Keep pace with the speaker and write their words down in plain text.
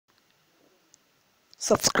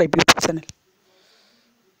subscribe YouTube channel.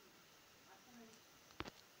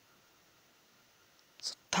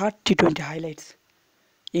 So third T20 highlights,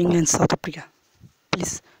 England South Africa.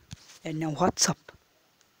 Please, and now what's up?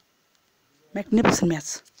 Magnificent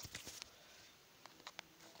match.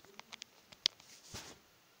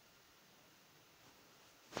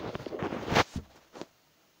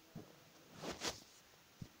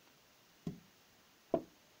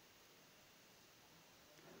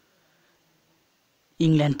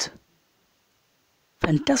 England,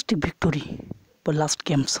 fantastic victory. But last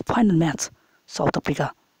game's final match, South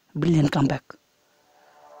Africa, brilliant comeback.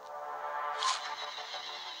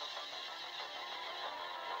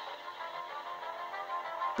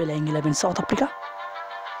 Playing 11 South Africa.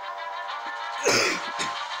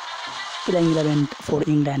 Playing 11 for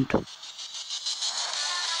England.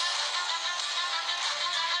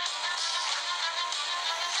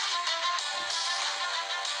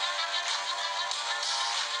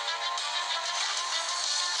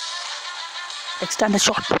 Extended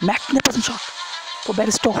shot, magnificent shot for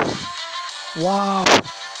Barristo. Wow.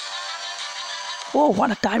 Oh,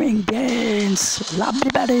 what a timing gains. Lovely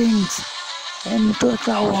battings. Into the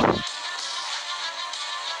crowd.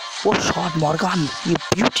 Oh, shot, Morgan. You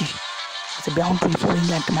beauty. It's a boundary for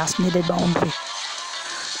England. Match needed boundary.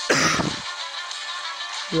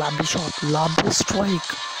 Lovely shot, lovely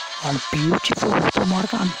strike. And beautiful for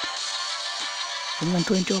Morgan. England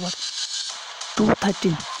 20 over.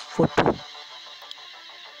 213 for 2.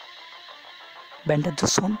 Bender the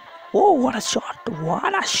sun. Oh, what a shot!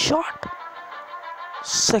 What a shot!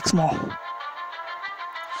 6 more.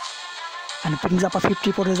 And brings up a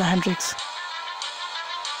 50 for Reza Hendricks.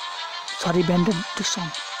 Sorry, Bender the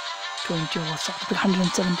sun. 20 over. South Africa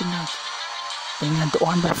 117 runs. England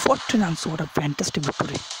won by 40 runs. What a fantastic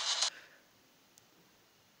victory.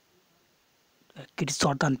 Kitty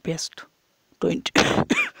Jordan best. 20.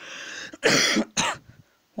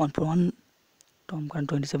 1 for 1. Tom Gunn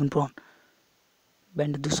 27 for 1.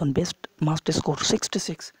 Bender Dusan best, master score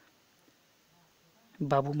 66.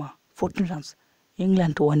 Babuma 14 runs.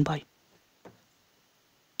 England won by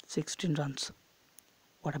 16 runs.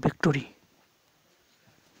 What a victory.